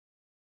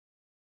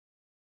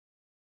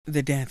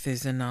The death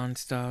is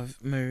announced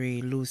of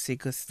Marie Lucie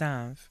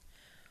Gustave,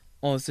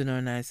 also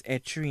known as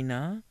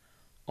Etrina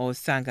or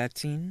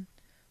Sagatine,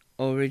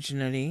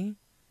 originally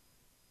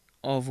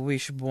of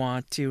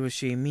Wishbois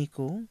Tiroche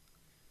Miko.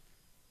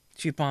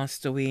 She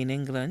passed away in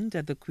England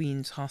at the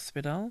Queen's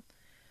Hospital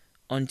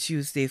on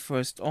Tuesday,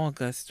 1st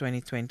August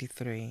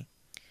 2023.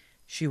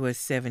 She was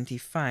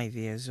 75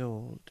 years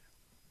old.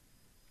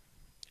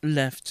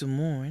 Left to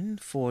mourn,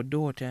 four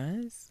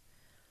daughters: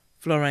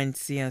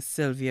 Florencia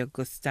Sylvia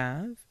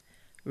Gustave,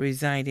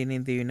 residing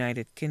in the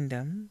United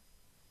Kingdom;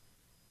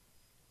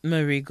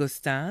 Marie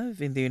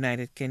Gustave in the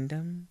United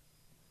Kingdom;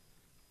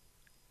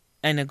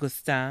 Anna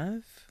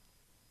Gustave;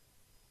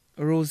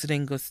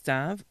 Rosalind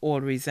Gustave, all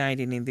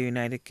residing in the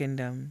United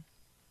Kingdom.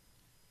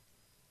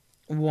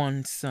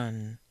 One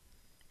son,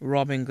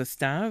 Robin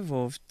Gustave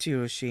of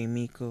Tiroche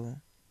Miko.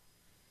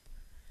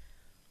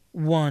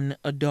 One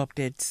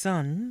adopted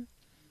son,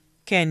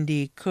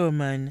 Candy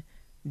Kerman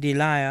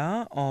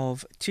Delia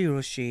of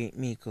Tiroche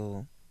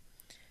Miko.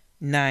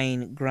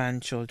 9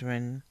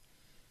 grandchildren: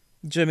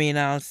 Jermaine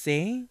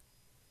Alcé,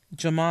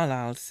 Jamal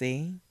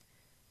Alcé,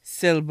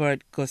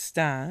 Silbert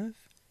Gustave,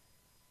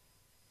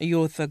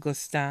 Yotha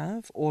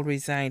Gustave, all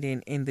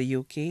residing in the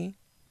UK;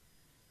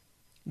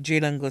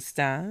 Jalen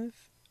Gustave,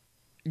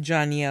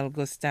 Janiel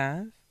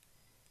Gustave,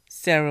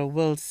 Sarah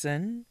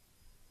Wilson,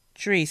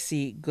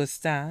 Tracy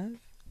Gustave,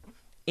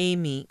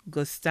 Amy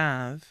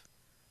Gustave,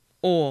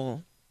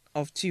 all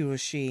of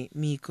Tiroche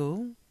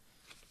Miko.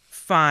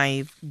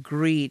 5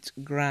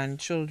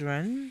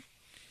 great-grandchildren: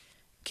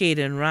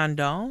 Caden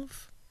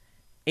Randolph,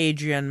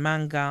 Adrian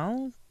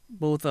Mangal,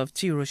 both of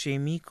Tiroche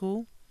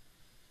Miko;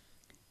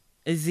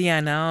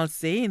 Ziana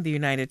Alcé in the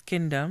United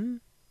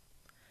Kingdom;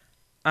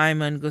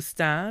 Iman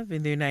Gustave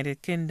in the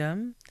United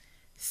Kingdom;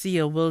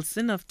 Sia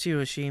Wilson of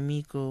Tiroche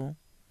Miko;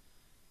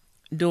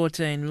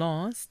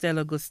 daughter-in-law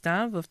Stella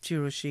Gustave of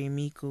Tiroche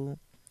Miko;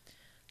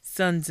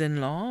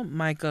 sons-in-law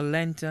Michael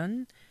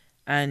Lenton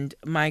and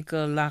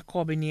Michael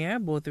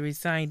Lacorbiniere, both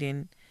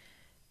residing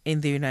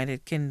in the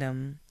United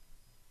Kingdom;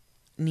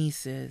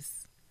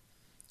 nieces: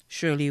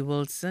 Shirley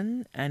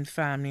Wilson and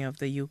family of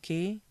the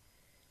UK;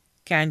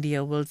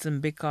 Candia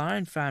Wilson Bicar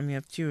and family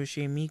of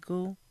Tiroche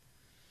Miko;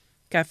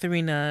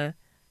 Katharina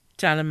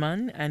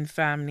Talaman and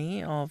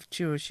family of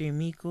Tiroche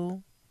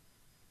Miko;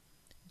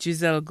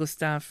 Giselle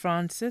Gustave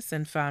Francis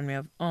and family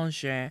of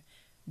Angers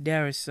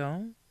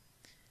Deriso;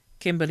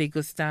 Kimberly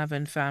Gustave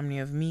and family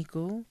of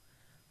Miko;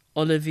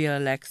 Olivia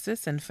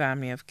Alexis and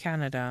family of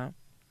Canada;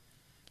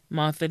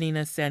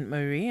 Marthelina Saint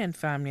Marie and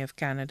family of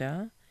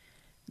Canada;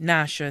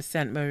 Nasha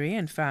Saint Marie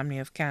and family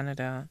of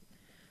Canada;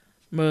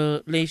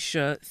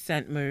 Merlatia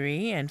Saint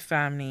Marie and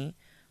family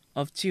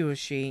of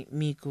Tiroche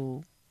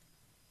Miko;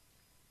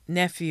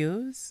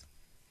 nephews: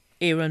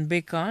 Aaron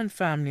Baker and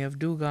family of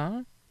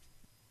Dougal;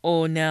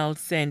 O'Neill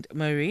Saint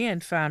Marie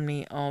and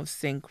family of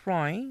St.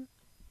 Croix;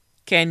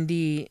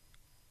 Candy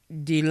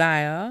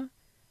Delia,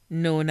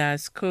 known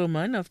as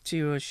Kerman of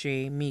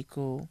Tiroche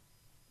Miko;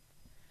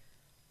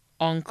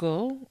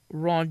 uncle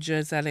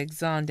Rogers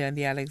Alexander and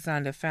the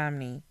Alexander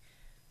family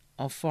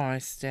of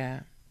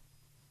Forrester;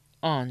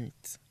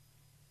 aunt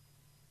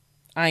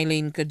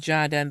Eileen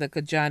Kajada and the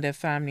Kajada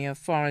family of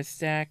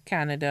Forrester,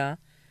 Canada,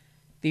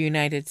 the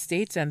United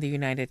States, and the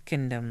United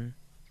Kingdom.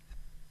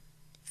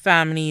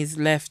 Families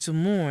left to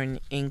mourn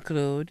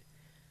include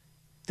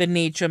the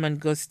Natrum and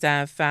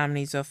Gustave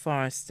families of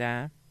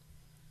Forrester,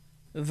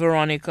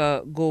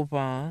 Veronica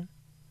Gopal,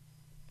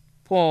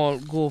 Paul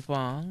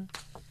Gopal,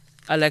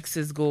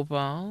 Alexis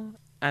Gopal,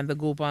 and the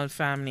Gopal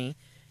family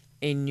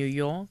in New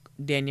York,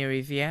 Denier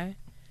Riviere,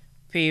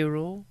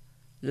 Peru,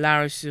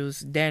 Larsus,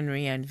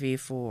 Denry, and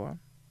V4.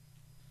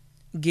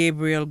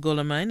 Gabriel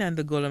Gulliman and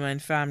the Gulliman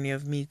family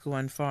of Miko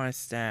and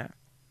Forrester.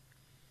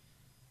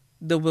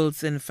 The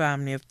Wilson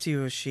family of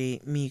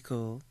Tiroche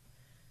Miko.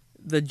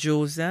 The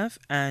Joseph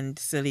and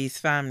Celise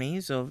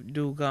families of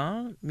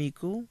Dougal,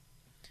 Miko.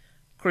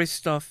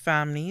 Christophe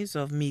families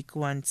of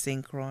Miko and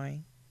St. Croix.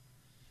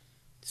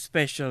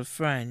 Special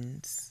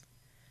friends: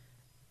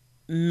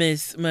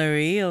 Miss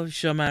Marie of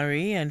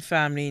Jean-Marie and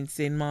family in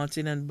St.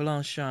 Martin and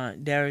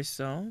Blanchard,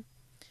 Deriso;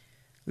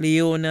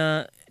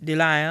 Leona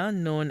Delia,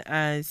 known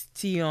as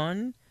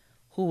Tion,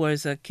 who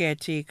was a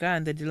caretaker,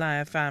 and the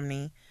Delia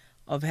family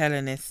of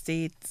Helen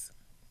Estates;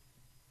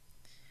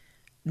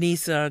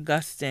 Nisa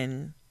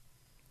Augustine;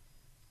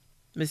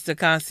 Mr.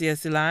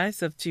 Cassius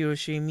Elias of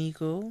Tiroche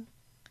Miko;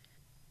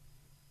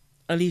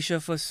 Alicia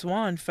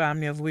Fossois and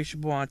family of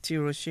Wishbois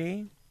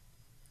Tiroche;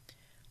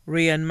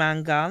 Rayan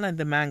Mangal and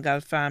the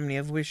Mangal family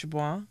of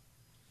Wishbois;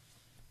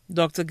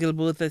 Dr.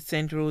 Gilbertha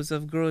St. Rose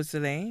of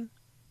Grosley;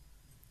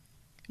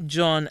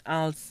 John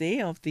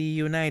Alcé of the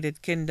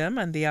United Kingdom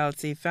and the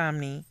Alcé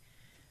family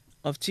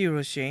of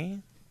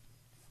Tiroche;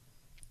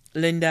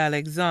 Linda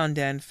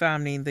Alexander and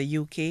family in the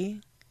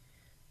UK,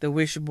 the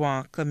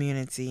Wishbois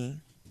community.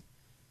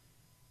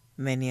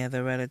 Many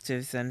other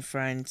relatives and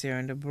friends here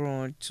and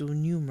abroad, too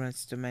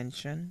numerous to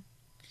mention.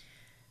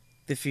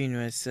 The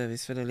funeral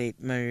service for the late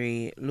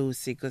Marie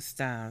Lucie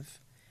Gustave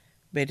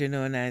better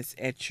known as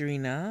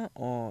Etrina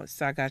or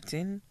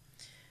Sagatin,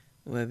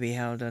 will be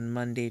held on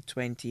Monday,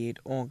 28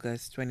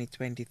 August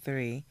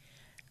 2023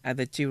 at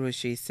the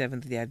Tiroche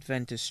Seventh-day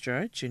Adventist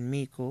Church in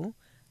Miko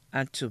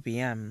at 2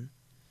 p.m.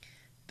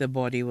 The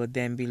body will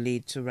then be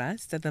laid to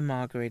rest at the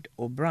Margaret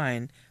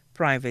O'Brien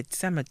Private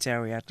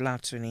Cemetery at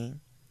Latony.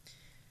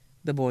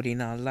 The body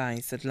now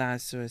lies at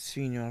Lazarus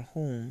Funeral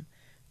Home,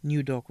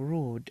 New Dock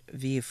Road,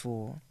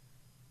 Vieux.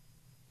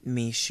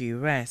 May she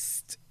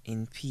rest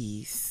in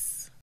peace.